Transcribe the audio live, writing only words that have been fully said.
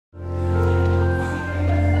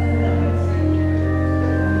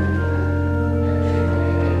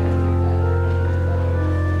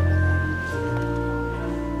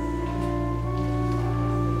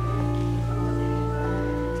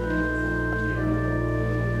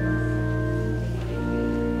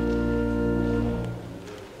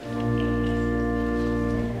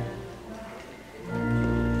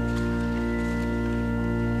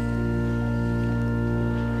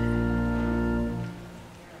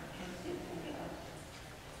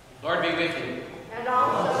Lord be with you. And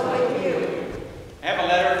also with you. I have a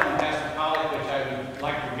letter from Pastor Pollock which I would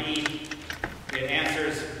like to read. It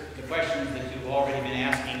answers the questions that you've already been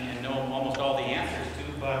asking and know almost all the answers to,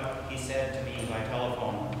 but he said to me by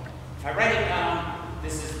telephone, if I write it down,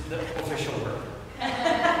 this is the official word.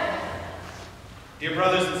 Dear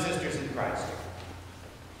brothers and sisters in Christ,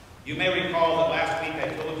 you may recall that last week I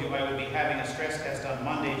told you I would be having a stress test on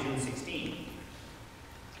Monday, June 16.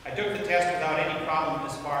 I took the test without any problem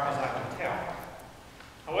as far as I could tell.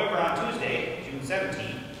 However, on Tuesday, June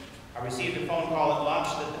 17, I received a phone call at lunch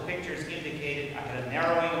that the pictures indicated I had a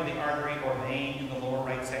narrowing of the artery or vein in the lower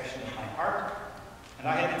right section of my heart, and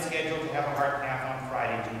I had been scheduled to have a heart cath on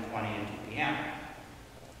Friday, June 20 at 2 p.m.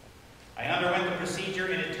 I underwent the procedure,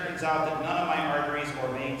 and it turns out that none of my arteries or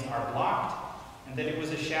veins are blocked, and that it was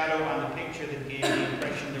a shadow on the picture that gave the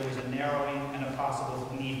impression there was a narrowing and a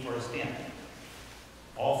possible need for a stent.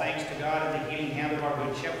 All thanks to God and the healing hand of our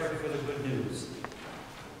Good Shepherd for the good news.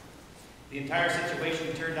 The entire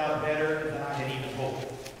situation turned out better than I had even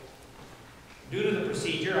hoped. Due to the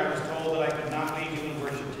procedure, I was told that I could not lead you in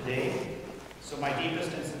worship today, so my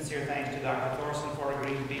deepest and sincere thanks to Dr. Thoresen for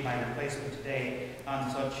agreeing to be my replacement today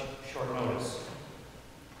on such short notice.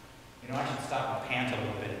 You know, I should stop and pant a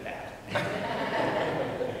little bit at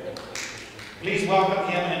that. Please welcome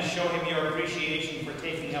him and show him your appreciation for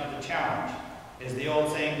taking up the challenge. As the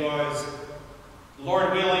old saying goes,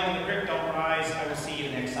 Lord willing, the creek don't rise, I will see you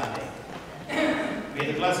next Sunday.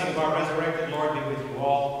 May the blessing of our resurrected Lord be with you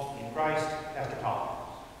all. In Christ, Pastor Pollock.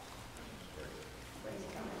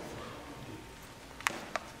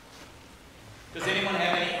 Does anyone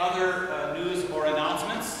have any other news or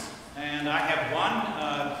announcements? And I have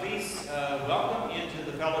one. Please welcome into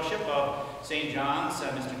the fellowship of St. John's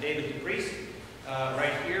Mr. David DePriest,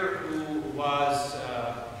 right here, who was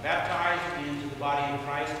baptized into the body of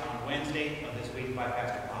Christ on Wednesday of this week by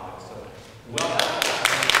Pastor Pollock. So, welcome.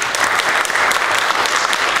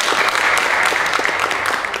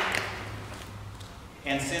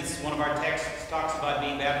 And since one of our texts talks about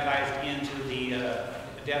being baptized into the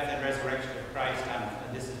death and resurrection of Christ,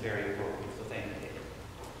 this is very appropriate. So thank you, David.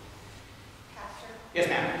 Pastor? Yes,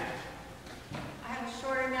 ma'am. I have a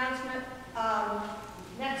short announcement.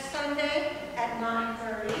 Next Sunday at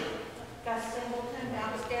 9:30, Gus Singleton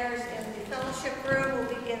downstairs in the fellowship room will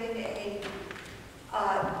be giving a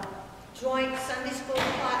joint Sunday school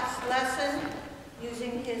class lesson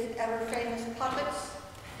using his ever-famous puppets.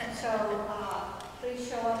 And so please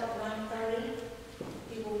show up at 9:30.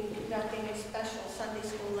 He will be conducting a special Sunday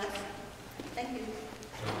school lesson. Thank you.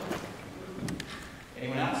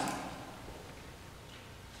 Anyone else?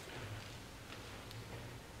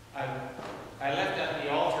 I left at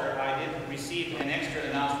the altar. I did receive an extra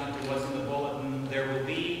announcement that was in the bulletin. There will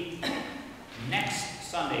be next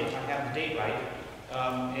Sunday, if I have the date right,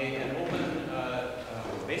 an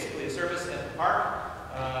open, basically a service at the park,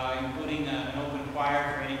 including an open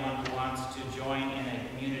choir for anyone who wants to join in a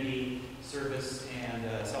community service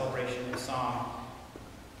and celebration of song.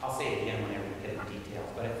 I'll say it again whenever we get the details,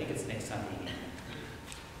 but I think it's next Sunday evening.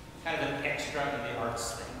 Kind of an extra in the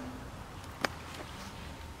arts thing.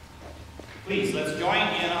 Please, let's join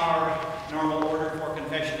in our normal order for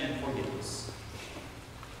confession and forgiveness.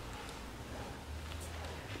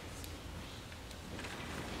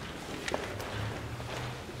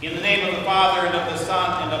 In the name of the Father, and of the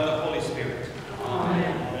Son, and of the Holy Spirit.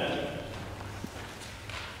 Amen.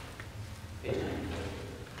 Amen.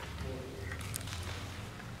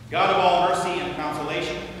 God of all mercy and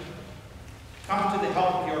consolation, come to the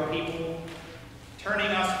help of your people, turning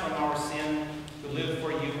us from our sin to live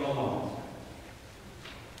for you alone.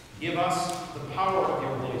 Give us the power of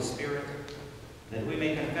your Holy Spirit, that we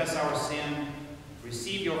may confess our sin,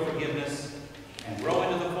 receive your forgiveness, and grow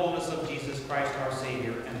into the fullness of Jesus Christ, our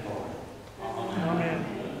Savior and Lord. Amen.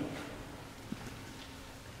 Amen.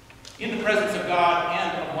 In the presence of God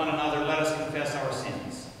and of one another, let us confess our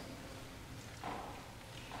sins.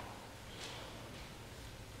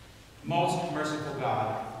 Most merciful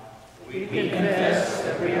God, we confess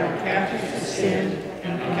that we are captives to sin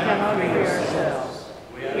and cannot free ourselves.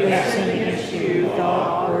 We have sinned against you,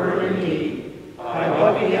 thought, word, and deed, by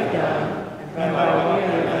what we have done, and by what we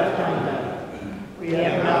have left undone. We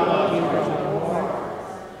have not loved you from our heart.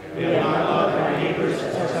 We have not loved our neighbors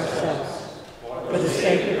as ourselves. For the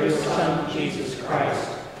sake of your Son, Jesus Christ,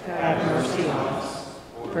 have mercy on us.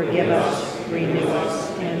 Forgive us, renew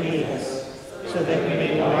us, and lead us, so that we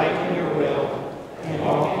may delight in your will and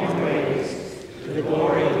walk in your ways, to the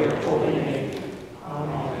glory of your holy name.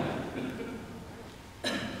 Amen.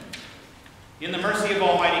 In the mercy of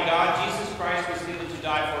Almighty God, Jesus Christ was given to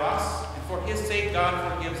die for us, and for his sake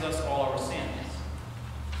God forgives us all our sins.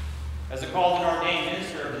 as a called and ordained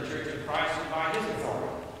minister of the Church of Christ and by his authority.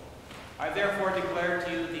 I therefore declare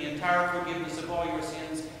to you the entire forgiveness of all your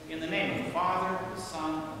sins in the name of the Father, the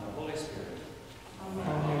Son, and the Holy Spirit.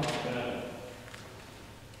 Amen. Amen.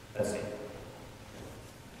 Let's sing.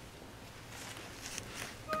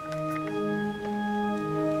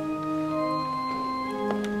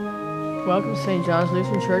 Welcome to St. John's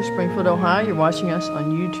Lutheran Church, Springfield, Ohio. You're watching us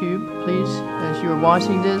on YouTube. Please, as you are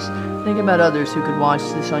watching this, think about others who could watch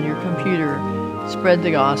this on your computer. Spread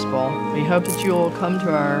the gospel. We hope that you will come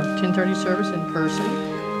to our 10:30 service in person.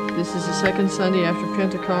 This is the second Sunday after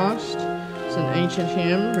Pentecost. It's an ancient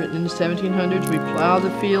hymn written in the 1700s. We plow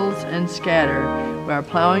the fields and scatter. We are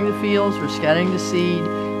plowing the fields, we're scattering the seed.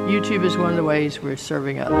 YouTube is one of the ways we're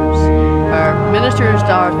serving others. Our minister is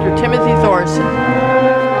Dr. Tim Thoresen.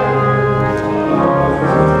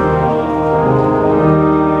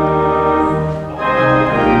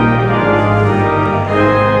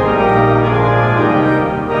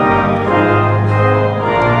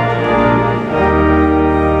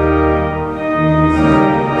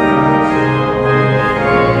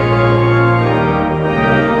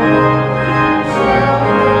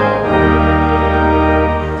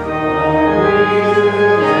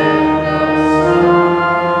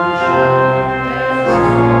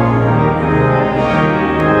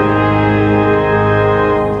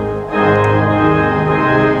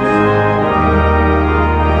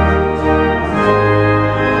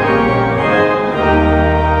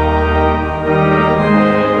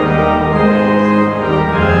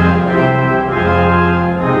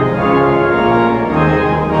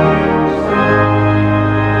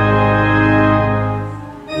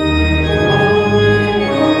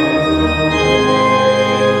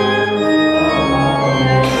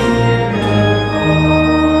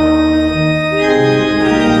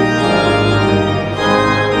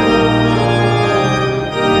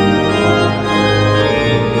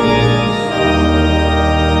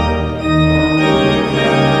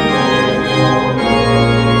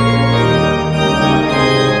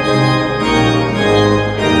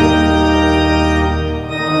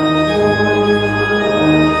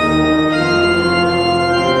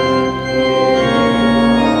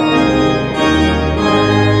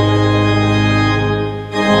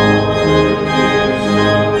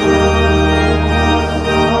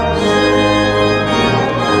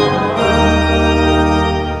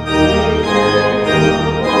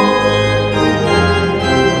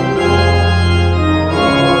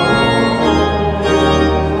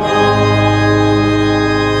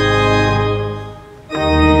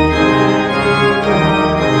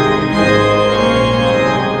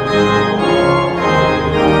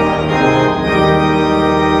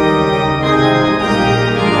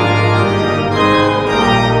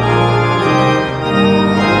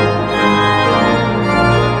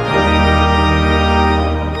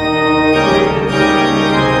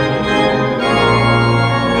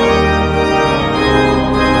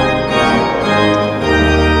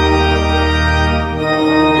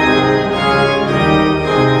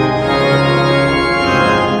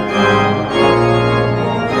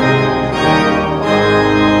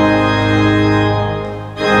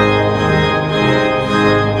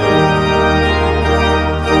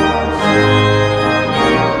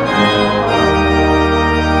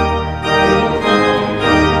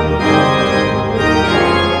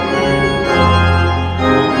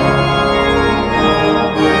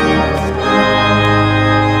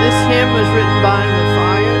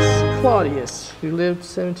 Who lived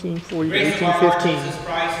 1740 to Grace of our Lord 1815. Jesus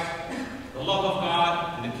Christ, the love of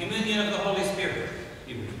God, and the communion of the Holy Spirit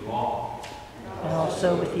be with you all. And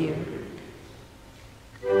also with you.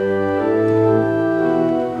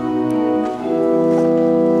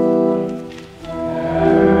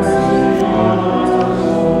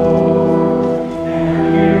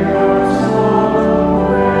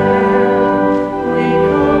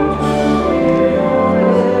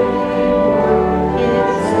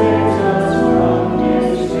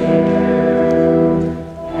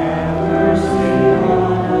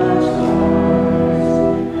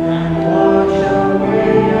 Wash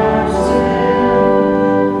away our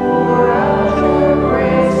sin.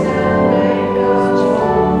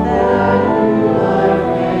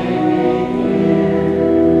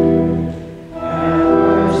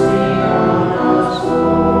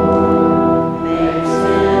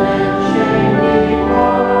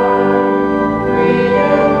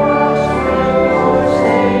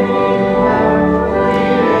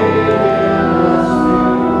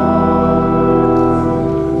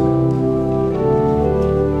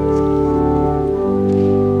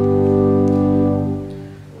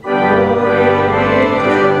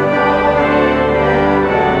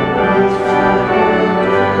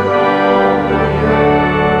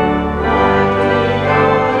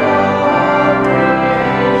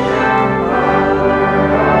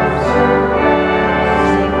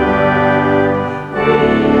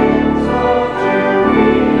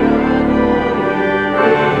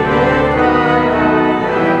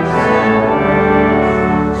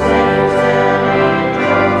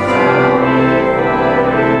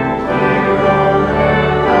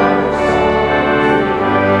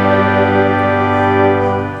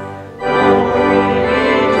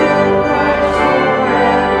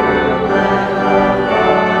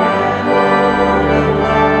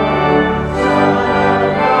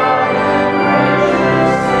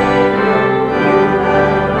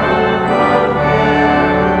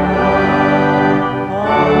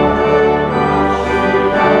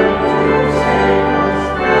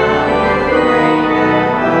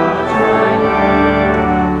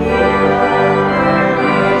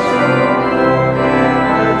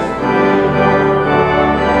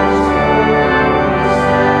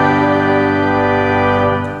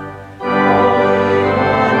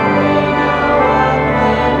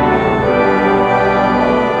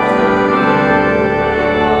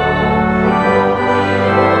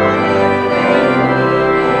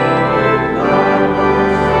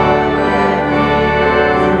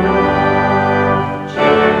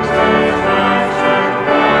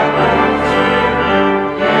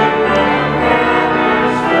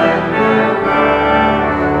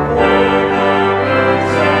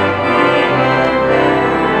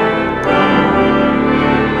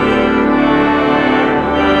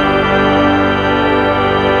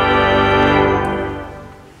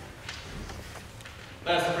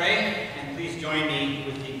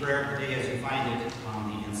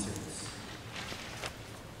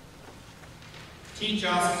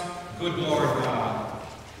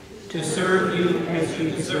 to serve you as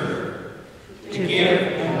you deserve, to give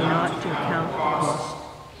and not to count the cost,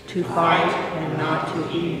 to fight and not to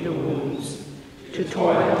heed the wounds, to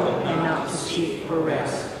toil and not to seek for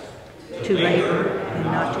rest, to labor and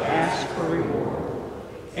not to ask for reward,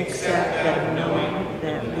 except that of knowing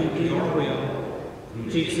that we do your will, through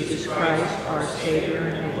Jesus Christ our Savior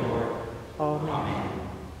and Lord. Amen.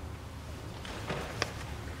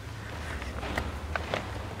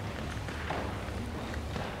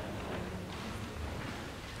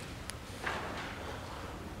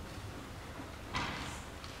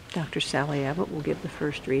 Dr. Sally Abbott will give the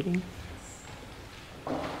first reading.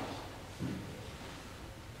 The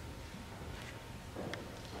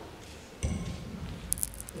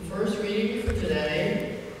first reading for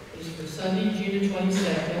today is for Sunday, June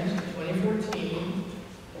 22nd, 2014,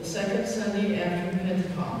 the second Sunday after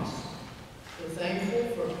Pentecost. We're thankful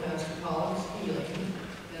for Pastor Pollock's healing,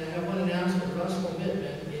 and I have one announcement. Russell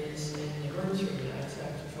Bittman is in the emergency room. I just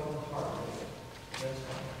have to control the heart rate. That's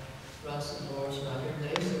why. Russ and Laura's not here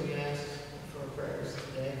today, so we ask for prayers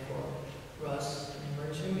today for Russ in the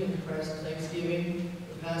emergency room. And prayers of thanksgiving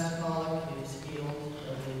for Pastor Pollock, who is healed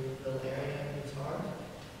of the little area in his heart.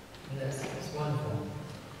 And that's wonderful.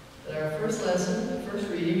 But our first lesson, the first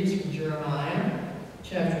reading is from Jeremiah,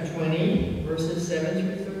 chapter 20, verses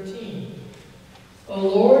 7 through 13. O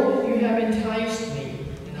Lord, you have enticed me,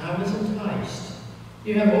 and I was enticed.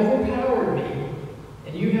 You have overpowered me,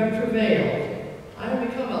 and you have prevailed. I have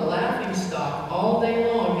become a laughing stock all day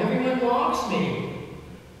long. Everyone mocks me.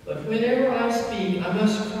 But whenever I speak, I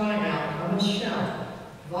must cry out, I must shout,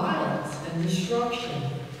 violence and destruction.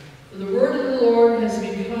 For the word of the Lord has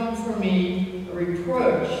become for me a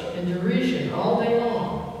reproach and derision all day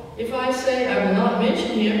long. If I say I will not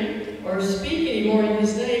mention him or speak any more in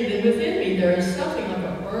his name, then within me there is something like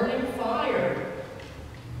a burning fire.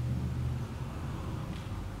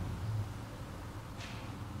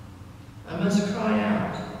 I must cry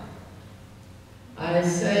out. I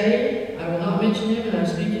say, I will not mention him, and I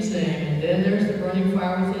speak his name, and then there's the burning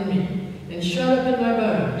fire within me, and shut up in my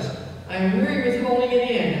bones. I am weary with holding it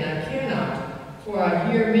in, and I cannot, for I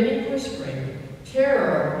hear many whispering.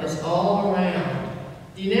 Terror is all around.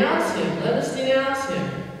 Denounce him, let us denounce him.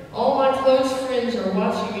 All my close friends are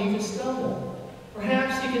watching me to stumble.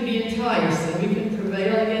 Perhaps he can be enticed, and we can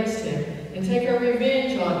prevail against him, and take our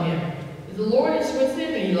revenge on him. The Lord is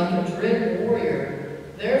within me like a dread warrior.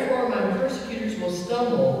 Therefore my persecutors will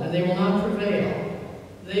stumble, and they will not prevail.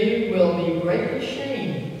 They will be greatly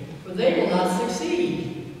shamed, for they will not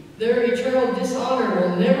succeed. Their eternal dishonor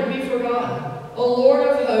will never be forgotten. O Lord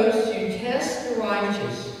of hosts, you test the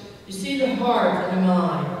righteous. You see the heart and the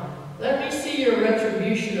mind. Let me see your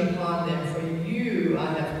retribution upon them, for you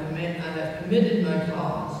I have committed my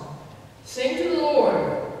cause. Sing to the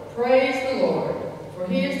Lord, praise the Lord. For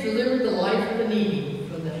he has delivered the life of the needy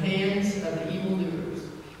from the hands of the evildoers.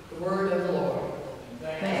 The word of the Lord.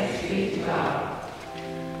 Thanks be to God.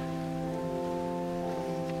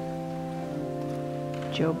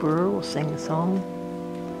 Joe Brewer will sing the song.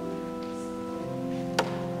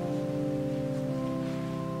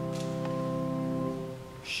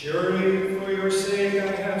 Surely for your sake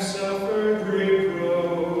I have suffered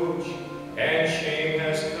reproach, and shame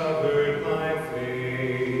has covered my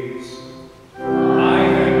face. I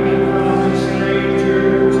have become a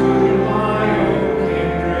stranger to my own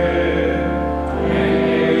kindred, and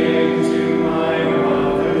alien to my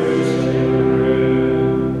mother's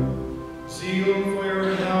children. Zeal for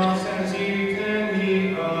your house has eaten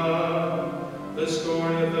me up. The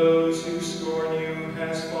scorn of those who scorn you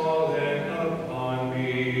has fallen upon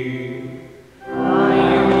me.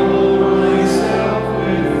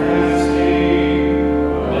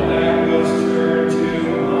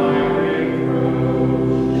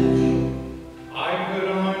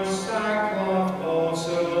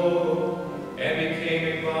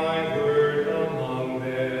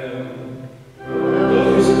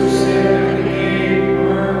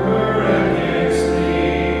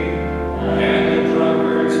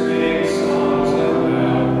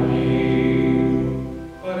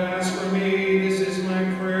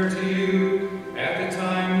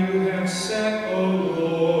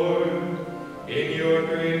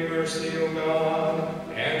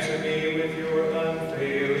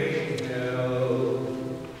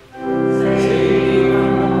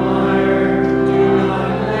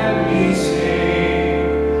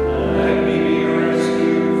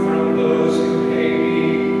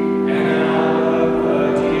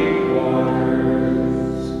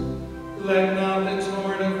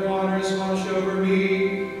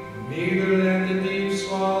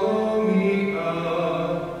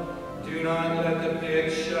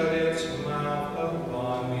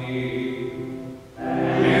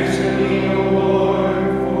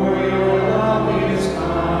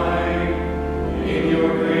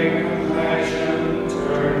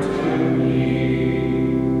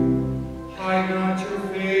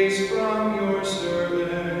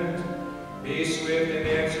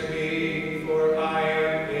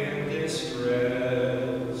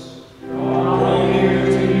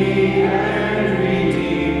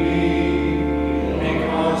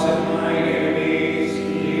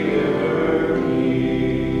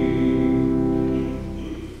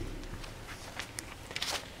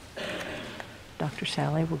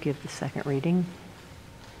 Molly will give the second reading.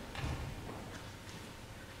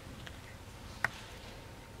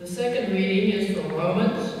 The second reading is from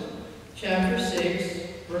Romans chapter 6,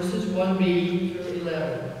 verses 1b through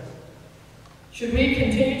 11. Should we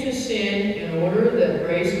continue to sin in order that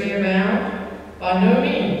grace may abound? By no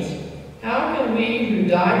means. How can we who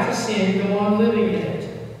died to sin go on living in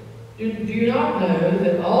it? Do you not know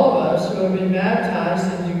that all of us who have been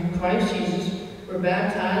baptized into Christ Jesus were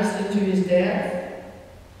baptized into his death?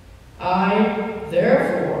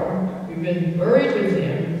 Therefore, we've been buried with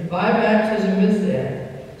him by baptism with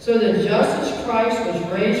death, so that just as Christ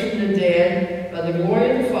was raised from the dead by the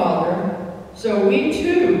glory of the Father, so we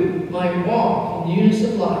too might walk in newness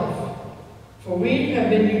of life. For we have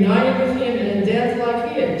been united with him in a death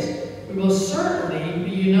like his. We will certainly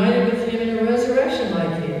be united with him in a resurrection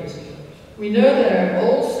like his. We know that our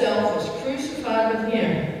old self was crucified with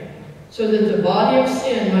him, so that the body of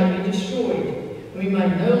sin might be destroyed, and we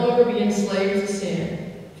might no longer be enslaved to sin.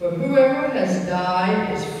 For whoever has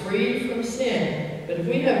died is free from sin. But if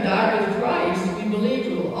we have died with Christ, we believe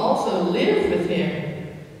we will also live with him.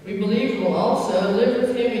 We believe we will also live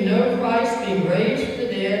with him. We know Christ, being raised from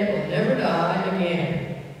the dead, will never die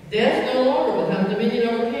again. Death no longer will have dominion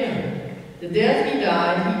over him. The death he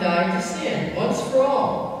died to sin, once for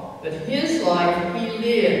all. But his life he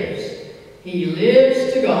lives. He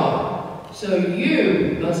lives to God. So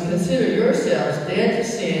you must consider yourselves dead to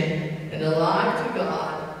sin and alive to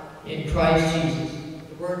God in Christ Jesus.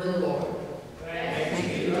 The word of the Lord. Thanks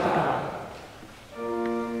be to God.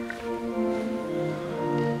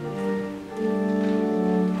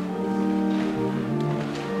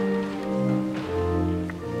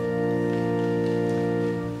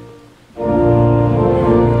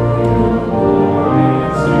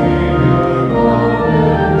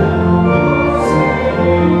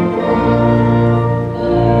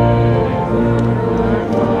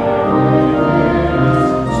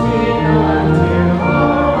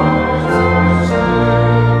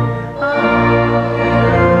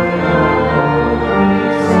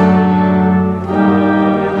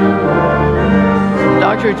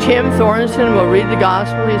 Dr. Tim Thoresen will read the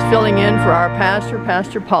gospel. He's filling in for our pastor,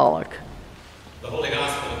 Pastor Pollock. The Holy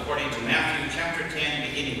Gospel according to Matthew chapter 10,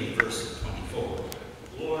 beginning with verse 24.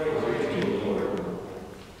 Glory to you, Lord.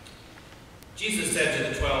 Jesus said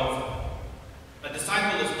to the 12, "A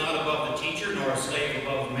disciple is not above the teacher, nor a slave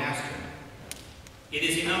above the master. It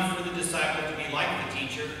is enough for the disciple to be like the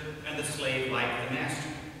teacher, and the slave like the master.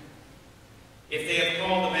 If they have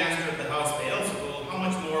called the master of the house Beelzebul, how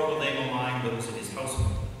much more will they malign those of his household?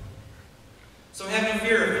 So have no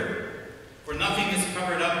fear of them, for nothing is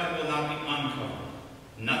covered up that will not be uncovered,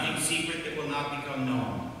 nothing secret that will not become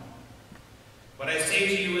known. What I say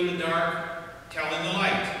to you in the dark, tell in the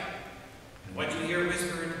light, and what you hear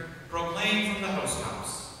whispered, proclaim from the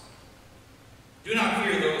housetops. Do not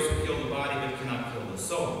fear those who kill the body but cannot kill the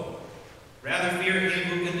soul. Rather fear him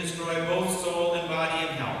who can destroy both soul and body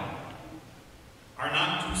in hell. Are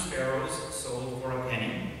not 2 sparrows sold for a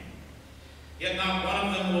penny? Yet not one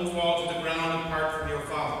of them will fall to the ground apart from your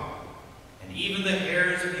Father, and even the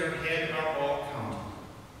hairs of your head are all counted.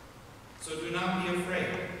 So do not be afraid.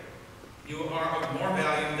 You are of more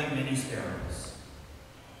value than many sparrows.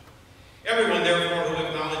 Everyone, therefore, who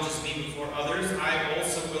acknowledges me before others, I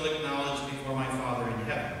also will acknowledge before my Father in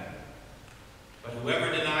heaven. But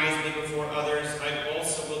whoever denies me before others, I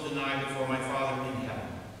also will deny before my Father in heaven.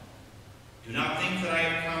 Do not think that I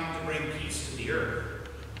have come to bring peace to the earth.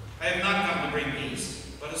 I have not come to bring peace,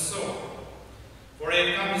 but a sword. For I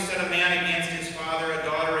have come to set a man against his father, a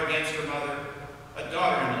daughter against her mother, a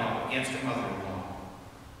daughter-in-law against her mother-in-law.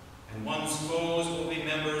 And one's foes will be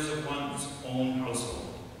members of one's own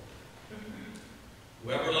household.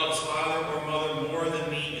 Whoever loves father or mother more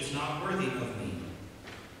than me is not worthy of me.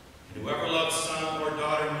 And whoever loves son or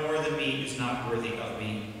daughter more than me is not worthy of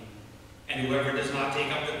me. And whoever does not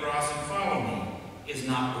take up the cross and follow me is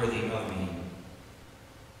not worthy of me.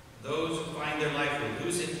 Those who find their life will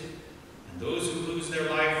lose it, and those who lose their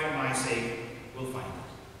life for my sake will find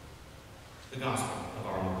it. The Gospel of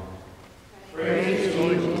our Lord. Praise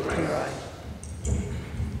Jesus Christ.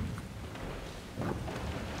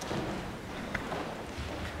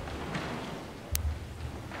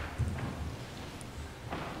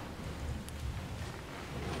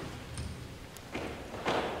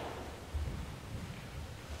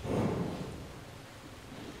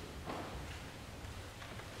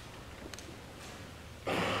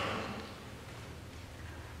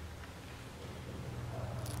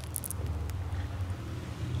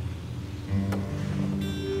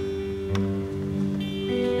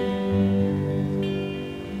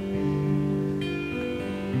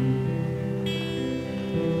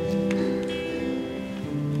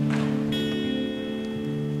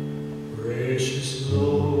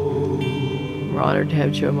 We're honored to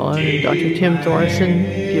have Joe Malone and Dr. Tim Thoresen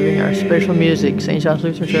giving our special music, St. John's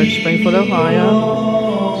Lutheran Church, Springfield,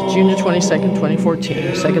 Ohio. It's June the 22nd,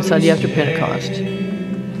 2014, second Sunday after Pentecost.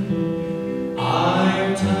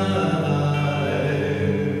 I'm tired,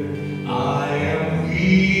 I am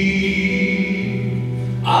weak,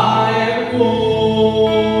 I am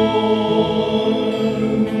worn.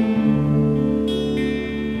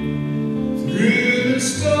 Through the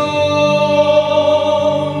storm,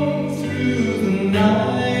 through the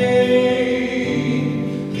night,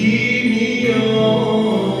 lead me on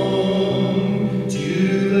to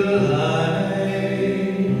the light.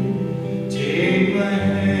 Take my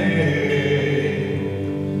hand,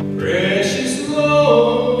 precious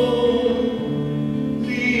Lord,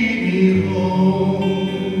 lead me home.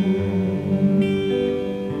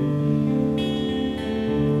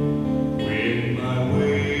 When my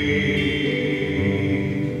way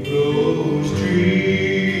grows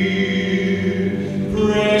drear,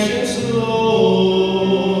 precious Lord,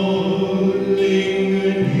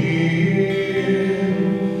 linger near.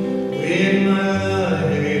 When my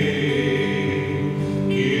life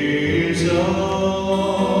is almost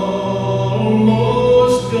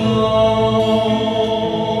gone,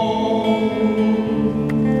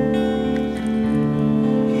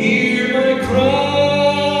 hear my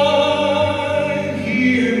cry,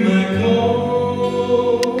 hear my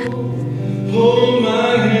call, hold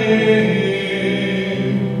my hand,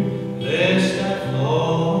 lest I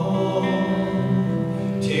fall.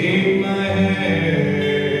 Take my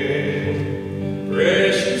hand,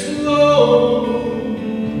 precious Lord,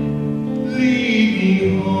 lead me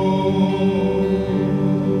home.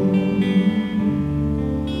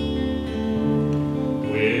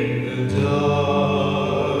 When the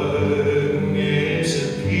darkness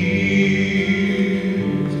appears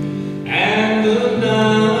and the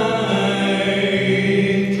night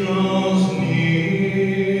draws near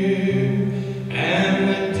and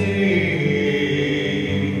the day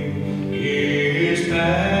is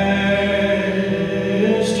past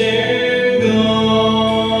and gone,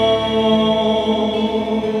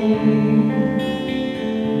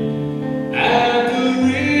 at the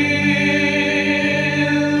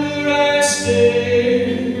river I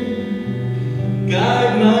stand,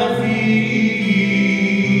 guide my feet,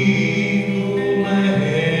 hold my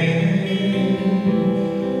hand,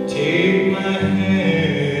 take my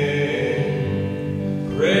hand,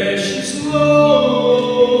 precious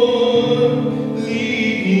Lord,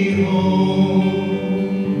 lead me home.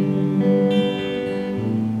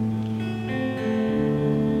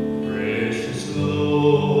 Precious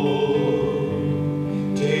Lord,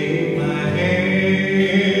 take my hand,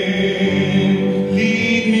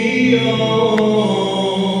 lead me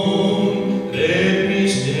on, let me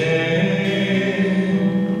stand.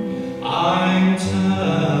 I'm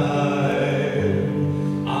tired,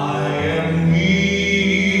 I am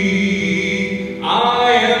weak, I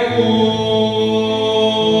am worn.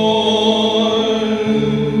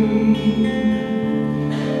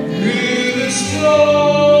 Through the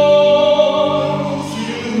storm,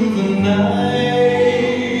 through the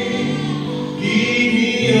night, lead me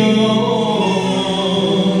on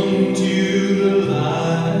to the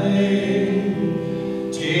light.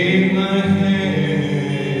 Take my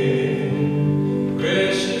hand,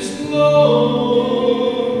 precious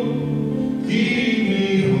Lord, lead me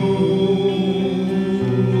home.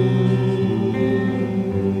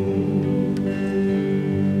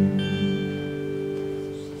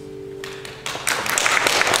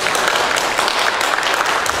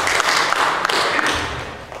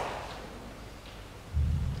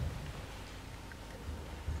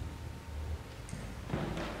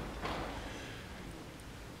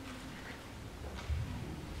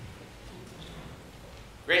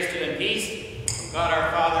 Grace to you and peace from God our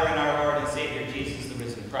Father and our Lord and Savior Jesus, the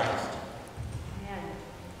risen Christ.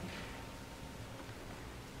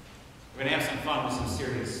 We're going to have some fun with some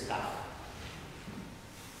serious stuff.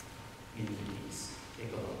 Give me peace.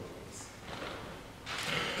 Take a look, please.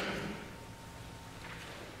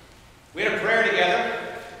 We had a prayer together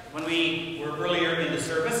when we were earlier in the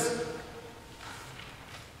service.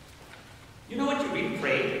 You know what you really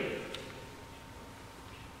prayed?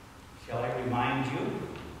 Shall I remind you?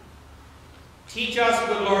 Teach us,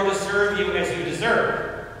 good Lord, to serve you as you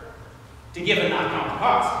deserve, to give and not count the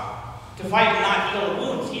cost, to fight and not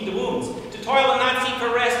heed the wounds, to toil and not seek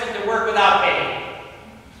for rest, and to work without pay.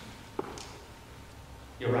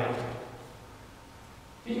 You're right.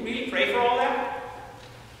 Did you really pray for all that?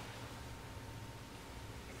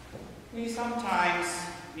 We sometimes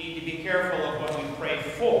need to be careful of what we pray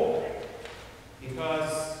for,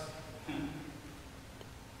 because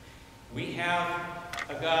we have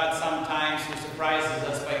a God sometimes who surprises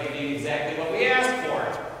us by giving exactly what we ask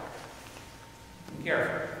for. Be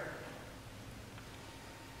careful.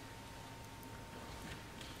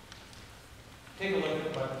 Take a look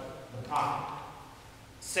at what the prophet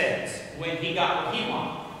says when he got what he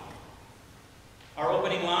wanted. Our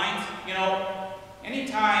opening lines, you know,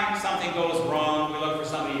 anytime something goes wrong, we look for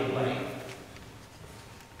somebody to blame.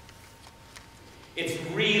 It's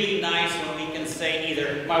really nice when we can say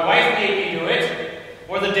either, my wife made me do it,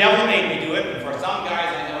 or the devil made me do it. And for some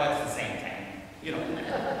guys, I know that's the same thing. You know.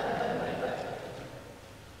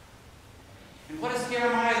 And what does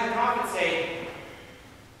Jeremiah the prophet say?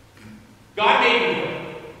 God made me do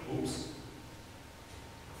it. Oops.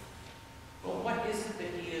 Well, what is it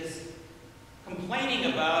that he is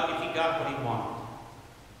complaining about if he got what he wanted?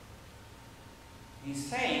 He's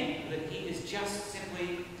saying that he is just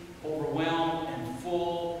simply overwhelmed and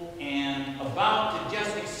full and about to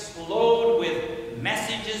just explode with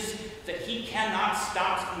messages that he cannot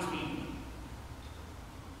stop from speaking.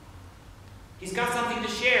 He's got something to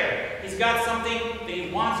share. He's got something that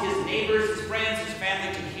he wants his neighbors, his friends, his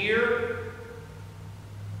family to hear.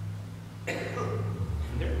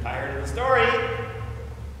 They're tired of the story.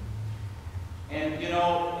 And, you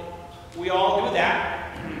know, we all do that.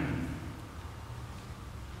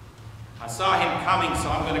 I saw him coming,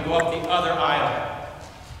 so I'm going to go up the other aisle.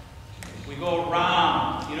 We go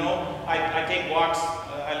around. You know, I take walks.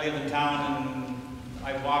 I live in town, and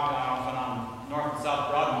I walk often on North and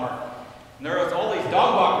South Broadmoor. And there are all these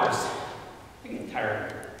dog walkers. I get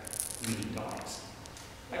tired of meeting dogs.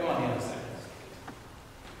 I go on the other side.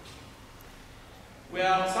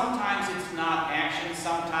 Well, sometimes it's not action,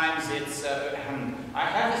 sometimes it's, I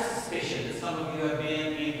have a suspicion that some of you have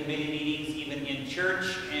been in committee meetings, even in church,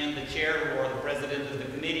 and the chair or the president of the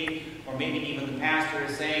committee, or maybe even the pastor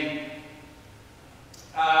is saying,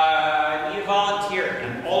 I need a volunteer,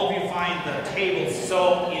 and all of you find the table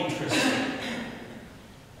so interesting.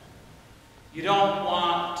 You don't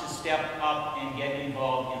want to step up and get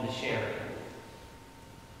involved in the sharing.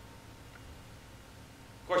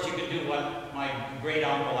 Of course, you can do what my great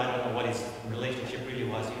uncle, I don't know what his relationship really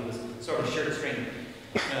was. He was sort of shirt string,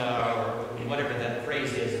 or whatever that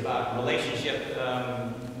phrase is about relationship,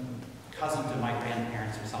 cousin to my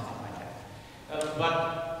grandparents or something like that.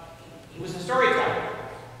 But he was a storyteller.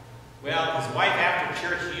 Well, his wife after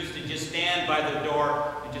church used to just stand by the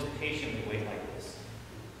door and just patiently wait like this.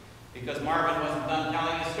 Because Marvin wasn't done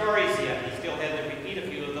telling his stories yet. He still had to repeat a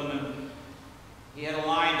few of them. And he had a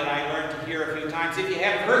line that I learned to hear a few times. If you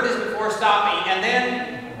haven't heard this before, stop me. And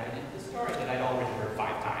then I read into the story that I'd already heard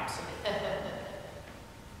 5 times.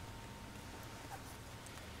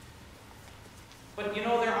 But you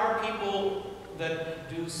know, there are people that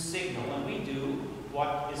do signal, and we do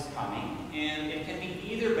what is coming. And it can be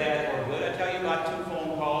either bad or good. I tell you about 2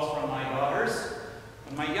 phone calls from my daughters.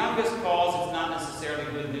 When my youngest calls, it's not necessarily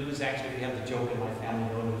good news. Actually, we have the joke in my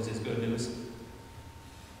family, no news is good news.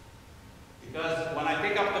 Because when I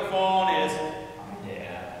pick up the phone, it's, "Hi,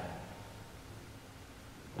 Dad.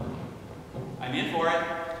 I'm in for it."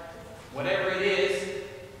 Whatever it is,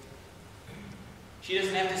 she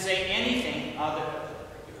doesn't have to say anything other.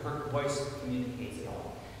 Her voice communicates it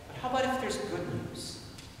all. But how about if there's good news?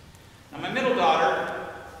 Now, my middle daughter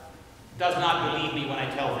does not believe me when I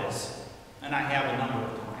tell this, and I have a number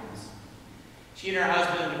of times. She and her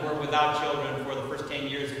husband were without children for the first 10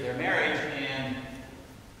 years of their marriage, and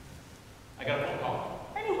I got a phone call.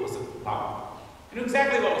 I knew it was a problem. I knew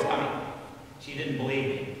exactly what was coming. She didn't believe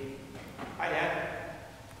me. "Hi, Dad.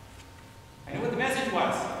 I knew what the message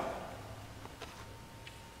was.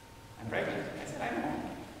 I'm pregnant." I said, "I know."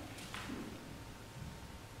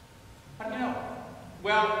 "How do you know?"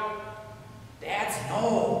 "Well, Dads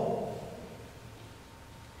know."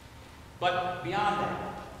 But beyond that,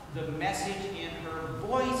 the message in her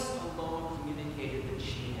voice alone communicated that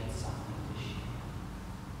she had something to share.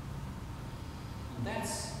 And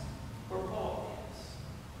that's where Paul is.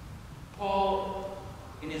 Paul,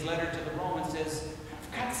 in his letter to the Romans, says,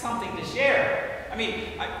 "I've got something to share." I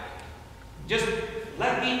mean, just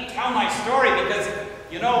let me tell my story, because,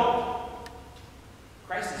 you know,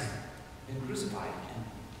 Christ has been crucified and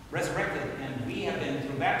resurrected, and we have been,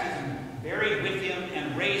 through baptism, buried with him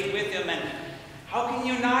and raised with him, and how can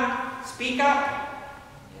you not speak up?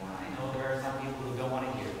 Yeah, I know there are some people who don't want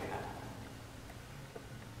to hear that.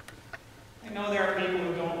 I know there are people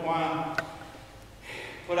who don't want to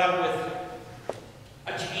put up with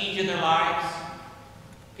a change in their lives.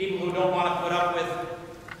 People who don't want to put up with,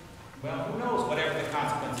 well, who knows, whatever the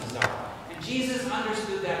consequences are. And Jesus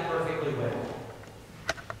understood that perfectly well.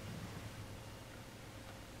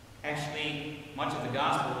 Actually, much of the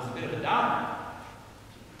gospel is a bit of a downer.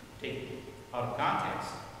 take out of context.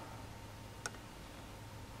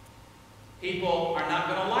 People are not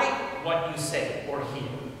going to like what you say or hear.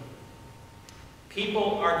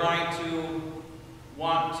 People are going to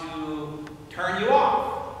want to turn you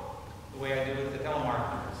off, the way I do with the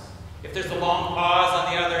telemarketers. If there's a long pause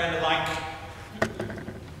on the other end of the line,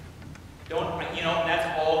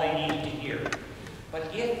 that's all they need to hear. But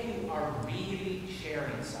if you are really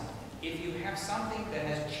sharing something, if you have something that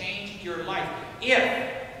has changed your life,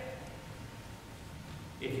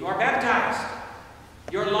 if you are baptized,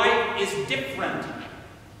 your life is different,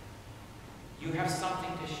 you have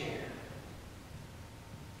something to share.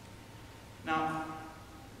 Now,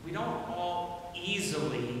 we don't all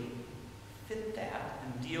easily fit that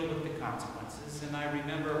and deal with the consequences. And I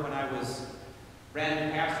remember when I was brand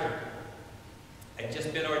new pastor, I'd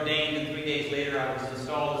just been ordained, and 3 days later I was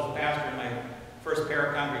installed as the pastor in my first pair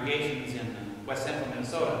of congregations in West Central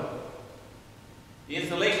Minnesota. The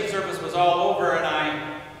installation service was all over, and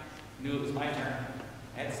I knew it was my turn.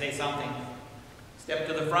 I had to say something. Step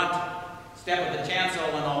to the front, step of the chancel,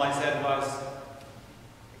 and all I said was,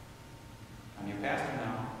 "I'm your pastor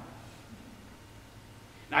now."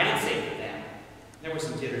 Now, I didn't say it for them. There were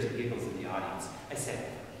some jitters and giggles in the audience. I said it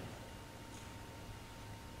for me.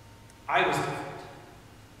 I was different.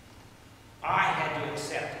 I had to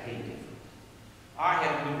accept being different. I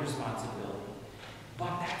had a new responsibility.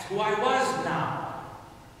 But that's who I was now.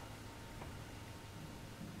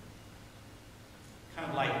 Kind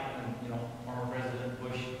of like when, former President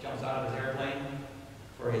Bush jumps out of his airplane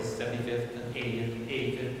for his 75th and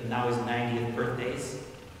 85th and now his 90th birthdays.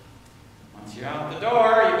 Once you're out the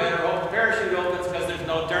door, you better hope the parachute opens because there's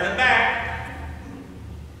no turning back.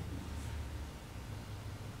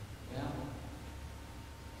 Well,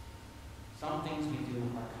 some things we do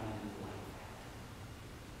are kind of like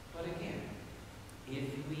that. But again,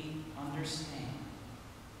 if we understand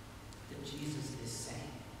that Jesus is saying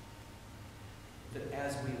that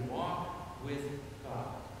as we walk with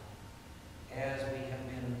God, as we have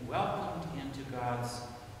been welcomed into God's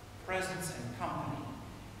presence and company,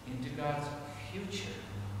 into God's future,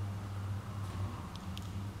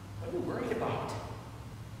 what are we worried about?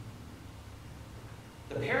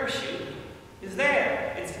 The parachute is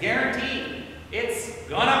there. It's guaranteed. It's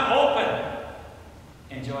gonna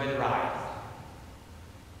open. Enjoy the ride.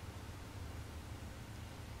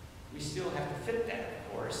 We still have to fit that,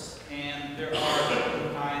 of course, and there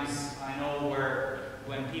are times I know where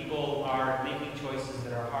when people are making choices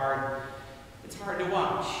that are hard, it's hard to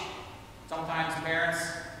watch. Sometimes parents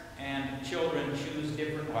and children choose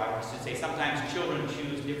different, well, I should say sometimes children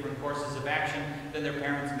choose different courses of action than their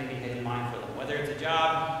parents maybe had in mind for them, whether it's a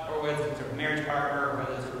job or whether it's a marriage partner or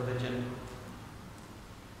whether it's a religion.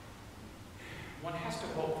 One has to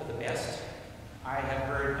hope for the best. I have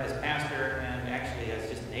heard as pastor and actually as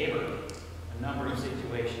just neighbor a number of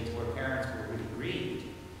situations where parents were really grieved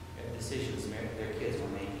at decisions their kids were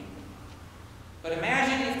making. But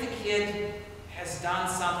imagine if the kid has done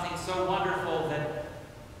something so wonderful that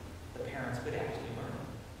the parents could actually learn.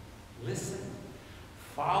 Listen.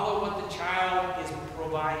 Follow what the child is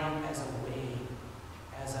providing as a way,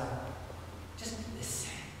 just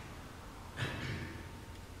listen.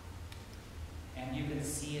 And you can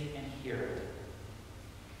see it and hear it.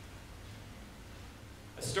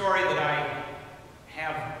 A story that I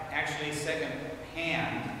have actually second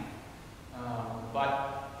hand,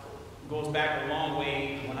 but goes back a long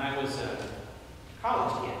way when I was a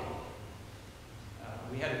college kid.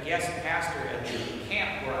 We had a guest pastor at the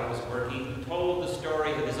camp where I was working who told the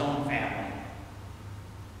story of his own family.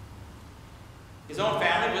 His own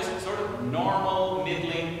family was sort of normal,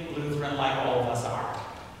 middling Lutheran like all of us are.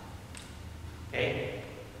 Okay?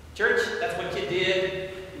 Church, that's what you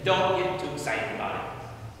did. Don't get too excited about it.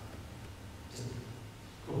 Just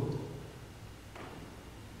cool.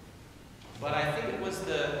 But I think it was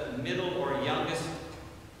the middle or youngest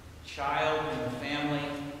child in the family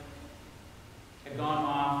had gone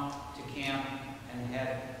off to camp and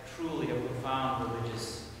had truly a profound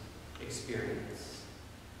religious experience.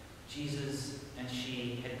 Jesus and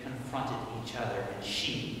she had confronted each other, and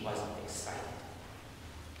she wasn't excited.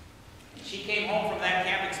 And she came home from that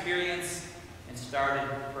camp experience and started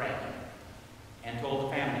praying and told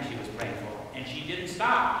the family she was praying for. And she didn't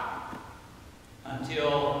stop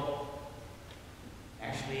until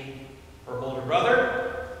actually her older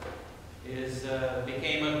brher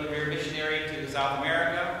became a career missionary to South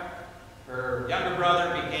America. Her younger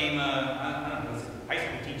brother became I don't know, a high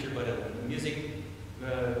school teacher, but a music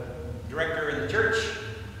director in the church.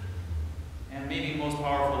 And maybe most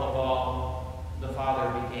powerful of all, the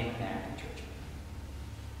father became an active churchman.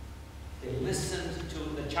 They listened to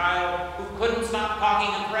the child who couldn't stop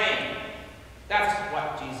talking and praying. That's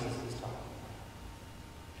what Jesus is talking about.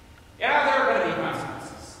 Yeah, there are going to be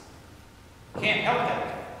consequences. Can't help that.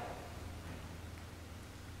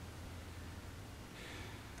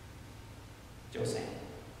 Joe sang.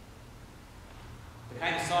 The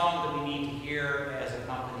kind of song that we need to hear as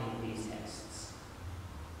accompanying these texts.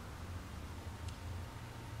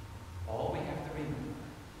 All we have to remember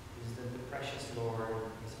is that the precious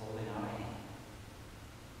Lord is holding our hand,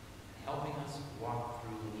 helping us walk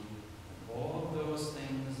through all of those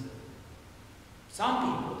things that some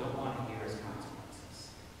people don't want to hear as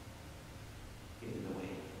consequences. Getting the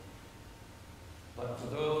way. But for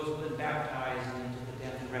those who have been baptized into the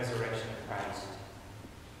death and resurrection of Christ,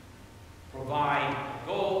 provide a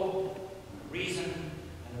goal, a reason,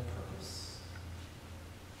 and a purpose.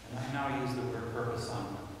 And I now use the word purpose on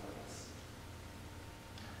purpose.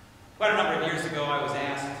 Quite a number of years ago, I was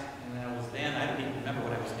asked, and I don't even remember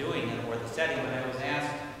what I was doing or the setting, but I was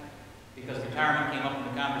asked, because retirement came up in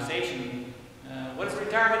the conversation, what does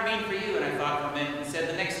retirement mean for you? And I thought for a minute and said,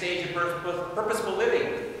 the next stage of purposeful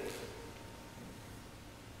living.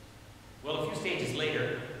 Well, a few stages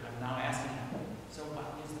later, I'm now asking, so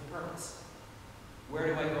what is the purpose? Where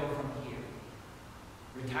do I go from here?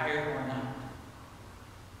 Retired or not?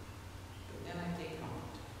 But then I take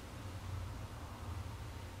comfort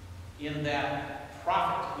in that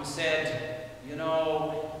prophet who said, you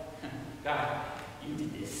know, God, you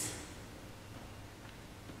did this.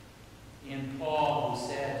 In Paul who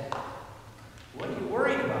said, what are you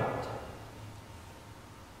worried about?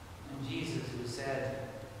 And Jesus who said,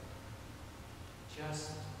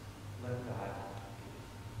 just let God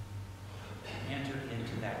enter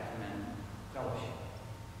into that commandment, fellowship.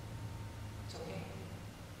 It's okay.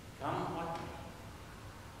 Come what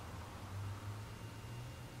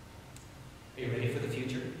may. Are you ready for the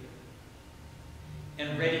future?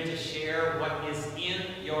 And ready to share what is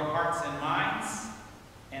in your hearts and minds?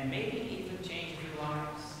 And maybe even change a few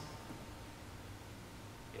lives?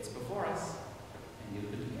 It's before us, and you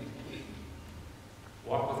can do it.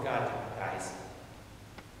 Walk with God, guys,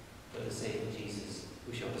 for the sake of Jesus,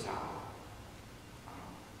 who showed us how.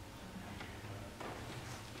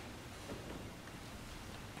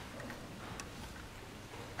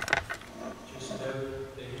 Just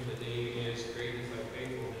note that the date is Great is Thy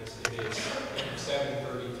Faithfulness. It is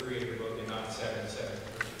 7:33 in your book and not 7:7.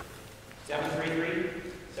 733?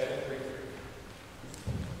 7:33.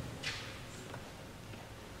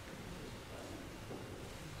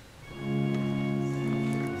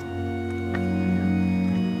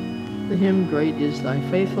 The hymn Great is Thy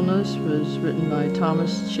Faithfulness was written by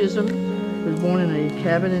Thomas Chisholm, who was born in a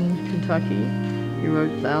cabin in Kentucky. He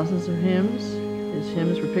wrote thousands of hymns. His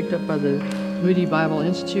hymns were picked up by the Moody Bible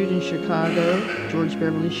Institute in Chicago. George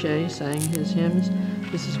Beverly Shea sang his hymns.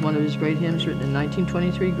 This is one of his great hymns written in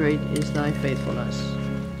 1923, Great is Thy Faithfulness.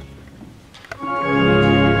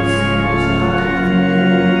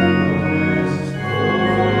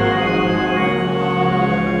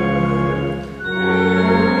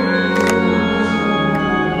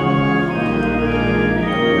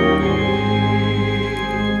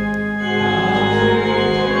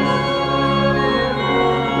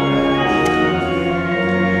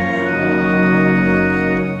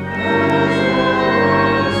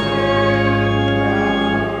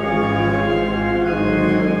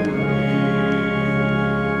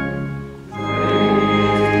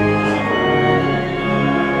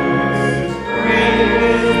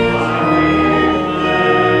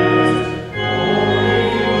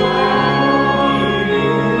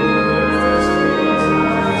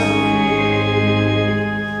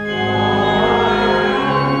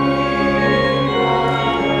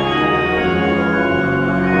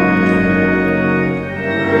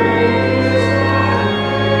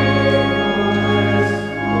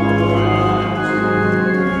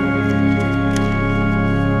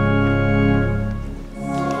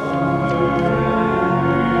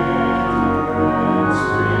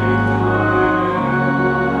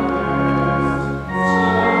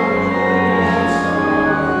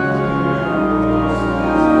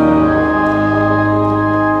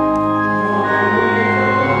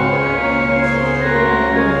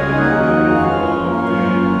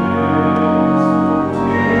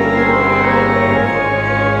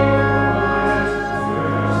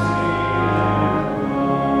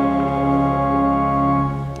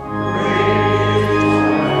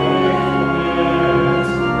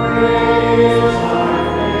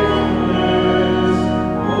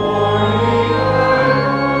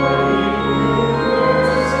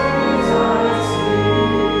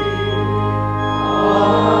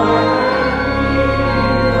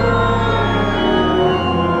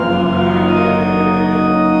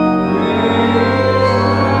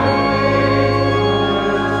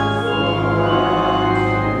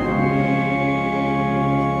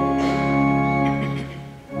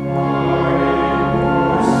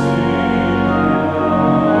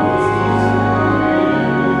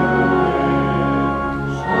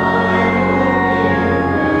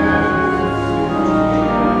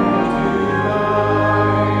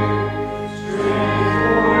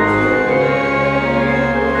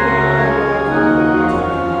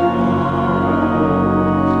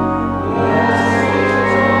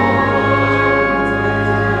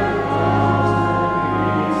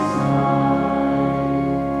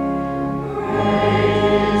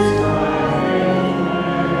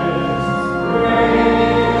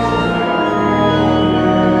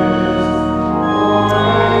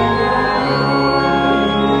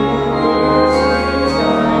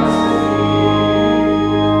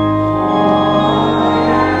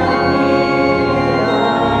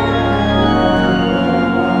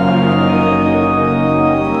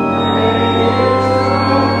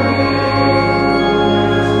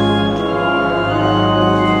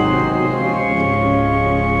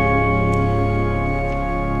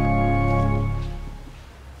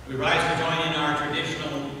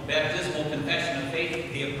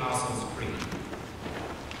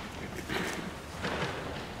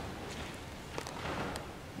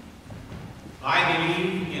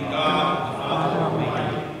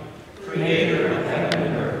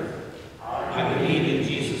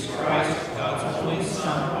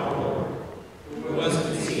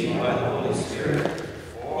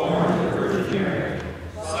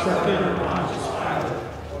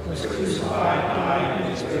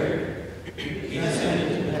 Spirit. He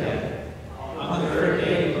ascended into heaven. On the third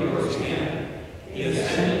day he rose again. He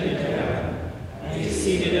ascended into heaven. And he is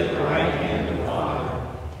seated at the right hand of the Father.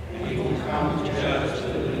 And he will come to judge the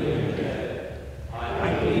living and the dead.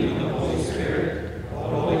 I believe in the Holy Spirit, the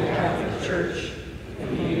Holy Catholic Church, the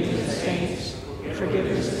communion of saints, the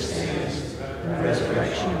forgiveness of sins, the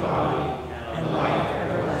resurrection of the body, and life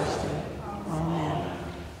everlasting. Amen.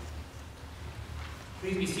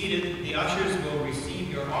 Please be seated. The ushers will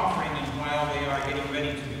receive your offering, and while they are getting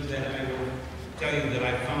ready to do that, I will tell you that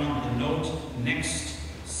I found the note next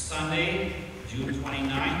Sunday, June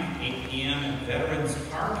 29th, 8 p.m. at Veterans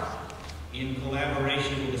Park. In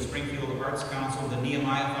collaboration with the Springfield Arts Council, the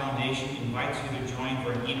Nehemiah Foundation invites you to join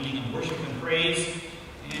for an evening of worship and praise.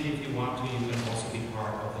 And if you want to, you can also be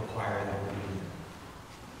part of the choir that will be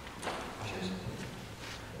there. Ushers?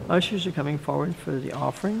 Ushers are coming forward for the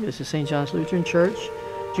offering. This is St. John's Lutheran Church,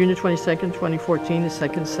 June the 22nd, 2014, the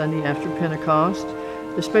second Sunday after Pentecost.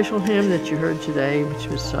 The special hymn that you heard today, which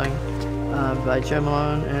was sung by Joe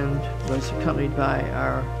Malone and was accompanied by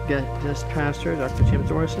our guest pastor, Dr. Tim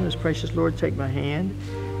Thoresen, is Precious Lord, Take My Hand.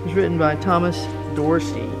 It was written by Thomas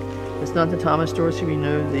Dorsey. It's not the Thomas Dorsey we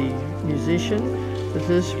know, the musician, but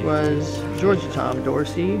this was George Tom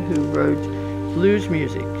Dorsey, who wrote blues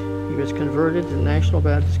music. He was converted to the National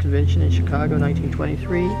Baptist Convention in Chicago in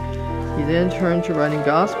 1923. He then turned to writing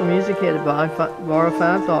gospel music. He had to borrow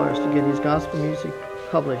 $5 to get his gospel music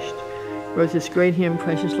published. He wrote this great hymn,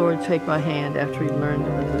 Precious Lord, Take My Hand, after he learned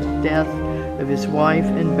of the death of his wife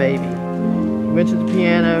and baby. He went to the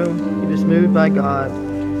piano. He was moved by God.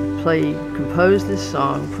 Composed this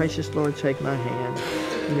song, Precious Lord, Take My Hand,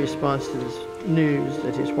 in response to this news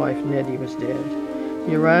that his wife Nettie was dead.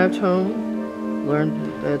 He arrived home,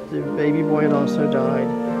 learned that the baby boy had also died,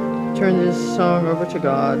 turned this song over to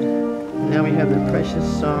God, and now we have the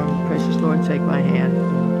precious song, Precious Lord, Take My Hand,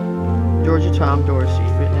 Georgia Tom Dorsey,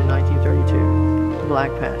 written in 1932, the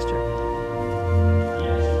black pastor.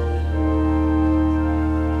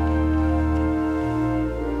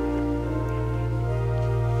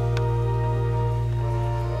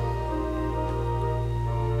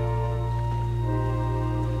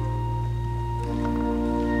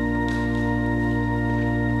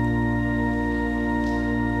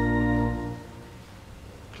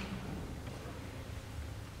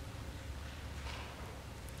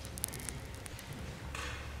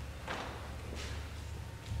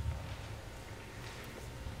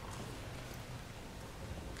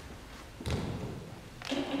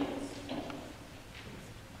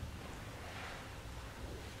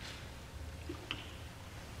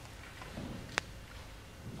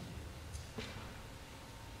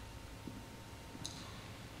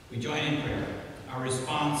 We join in prayer. Our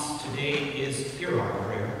response today is hear our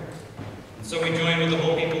prayer. And so we join with the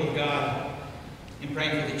whole people of God in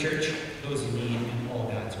praying for the church, those in need, and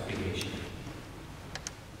all God's creation.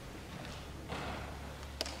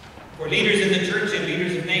 For leaders in the church and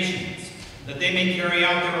leaders of nations, that they may carry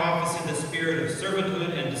out their office in the spirit of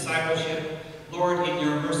servanthood and discipleship, Lord, in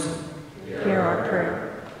your mercy. Hear our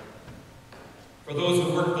prayer. For those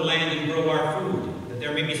who work the land and grow our food, that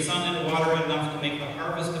there may be sun and water enough to make the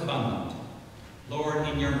harvest abundant. Lord,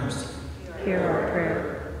 in your mercy. Hear our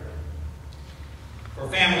prayer. For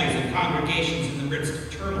families and congregations in the midst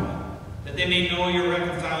of turmoil, that they may know your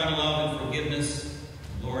reconciling love and forgiveness.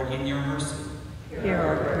 Lord, in your mercy. Hear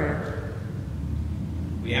our prayer.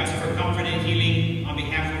 We ask for comfort and healing on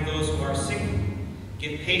behalf of those who are sick.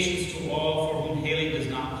 Give patience to all for whom healing does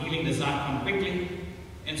not come quickly,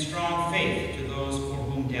 and strong faith to those for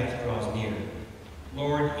whom death draws near.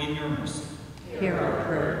 Lord, in your mercy. Hear our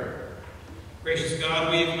prayer. Gracious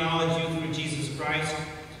God, we acknowledge you through Jesus Christ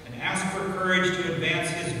and ask for courage to advance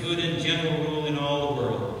his good and gentle rule in all the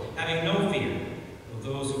world, having no fear of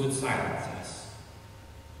those who would silence us.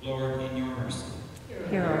 Lord, in your mercy.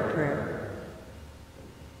 Hear our prayer.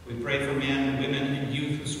 We pray for men, women, and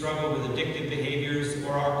youth who struggle with addictive behaviors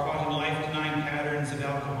or are caught in life-denying patterns of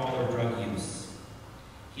alcohol or drug use.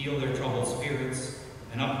 Heal their troubled spirits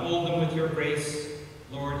and uphold them with your grace,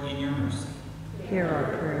 Lord, in your mercy. Hear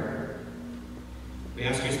our prayer. We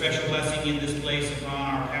ask your special blessing in this place upon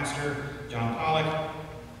our pastor, John Pollock,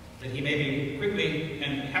 that he may be quickly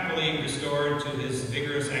and happily restored to his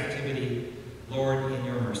vigorous activity, Lord, in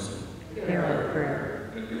your mercy. Hear our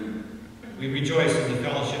prayer. We rejoice in the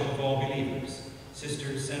fellowship of all believers,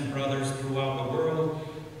 sisters and brothers throughout the world,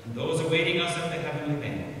 and those awaiting us at the heavenly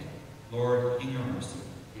band. Lord, in your mercy.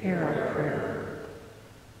 Hear our prayer.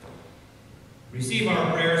 Receive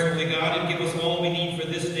our prayers, Holy God, and give us all we need for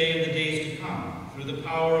this day and the days to come, through the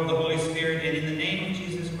power of the Holy Spirit, and in the name of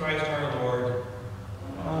Jesus Christ our Lord.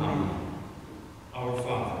 Amen. Our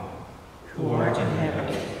Father,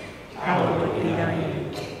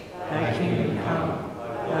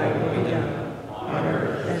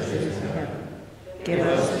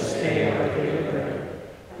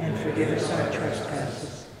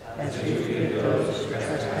 as we forgive those who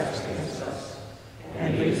trespass against us.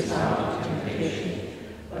 And lead us not into temptation,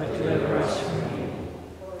 but deliver us from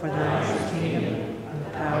evil. For thine is the kingdom, and the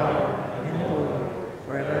power, and the glory,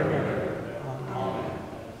 forever and ever. Amen.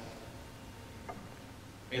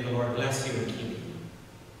 May the Lord bless you and keep you.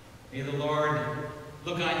 May the Lord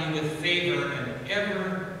look on you with favor and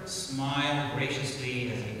ever smile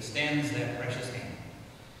graciously as he extends that precious hand.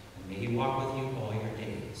 And may he walk with you all your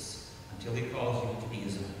days until he calls you to be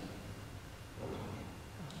his own.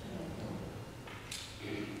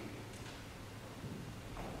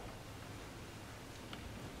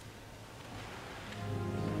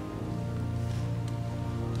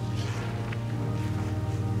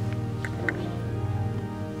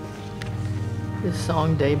 This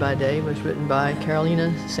song, Day by Day, was written by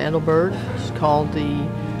Carolina Sandalberg. She's called the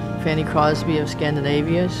Fanny Crosby of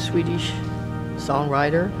Scandinavia, Swedish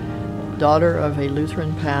songwriter, daughter of a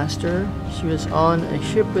Lutheran pastor. She was on a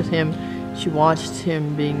ship with him. She watched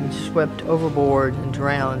him being swept overboard and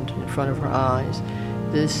drowned in front of her eyes.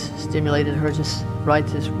 This stimulated her to write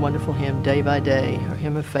this wonderful hymn, Day by Day, her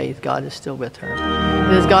hymn of faith. God is still with her.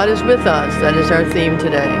 Because God is with us, that is our theme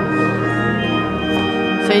today.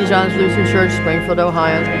 St. John's Lutheran Church, Springfield,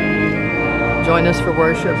 Ohio. Join us for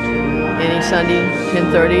worship any Sunday,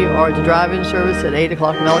 10:30, or the drive-in service at 8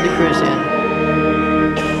 o'clock, Melody Cruise Inn.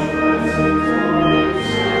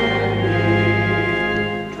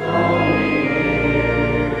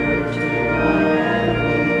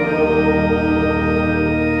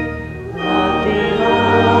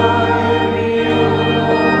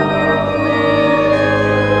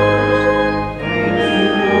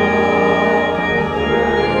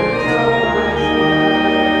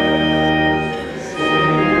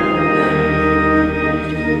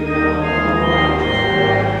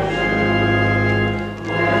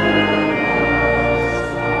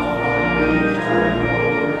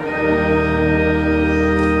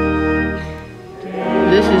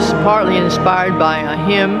 Partly inspired by a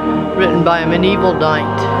hymn written by a medieval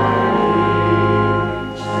knight.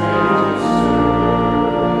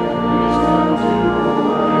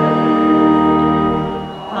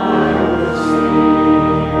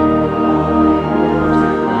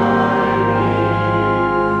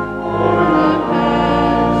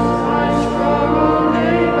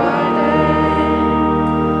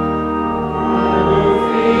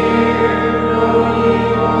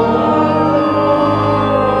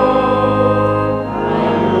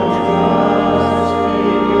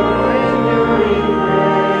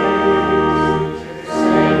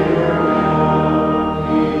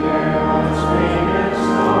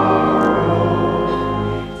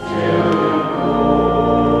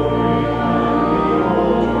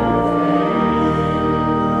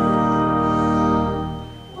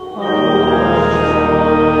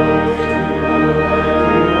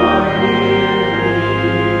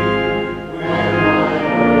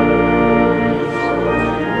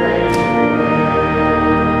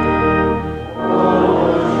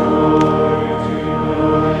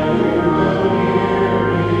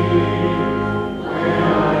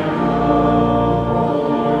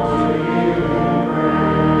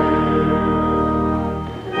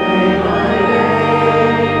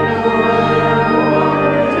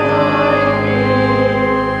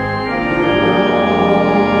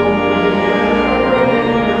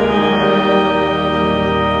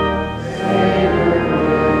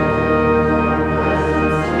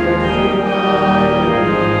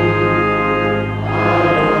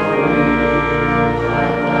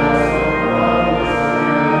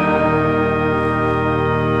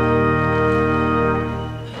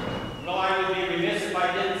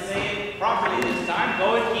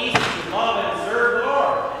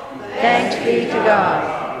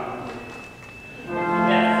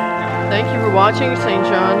 Watching St.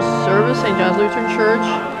 John's service, St. John's Lutheran Church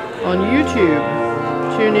on YouTube.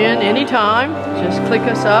 Tune in anytime. Just click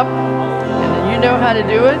us up, and then you know how to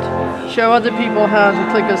do it. Show other people how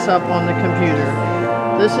to click us up on the computer.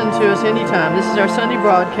 Listen to us anytime. This is our Sunday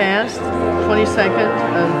broadcast, 22nd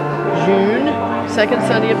of June, second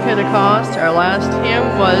Sunday of Pentecost. Our last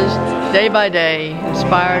hymn was Day by Day,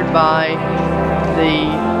 inspired by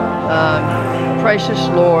the precious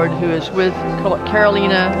Lord who is with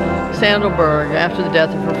Carolina Sandalberg after the death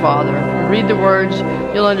of her father. If you read the words,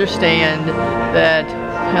 you'll understand that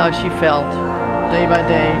how she felt. Day by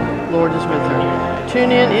day, Lord is with her.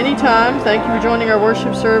 Tune in anytime. Thank you for joining our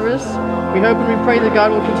worship service. We hope and we pray that God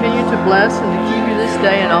will continue to bless and to keep you this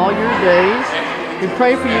day and all your days. We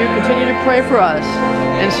pray for you. Continue to pray for us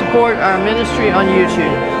and support our ministry on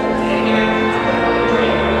YouTube.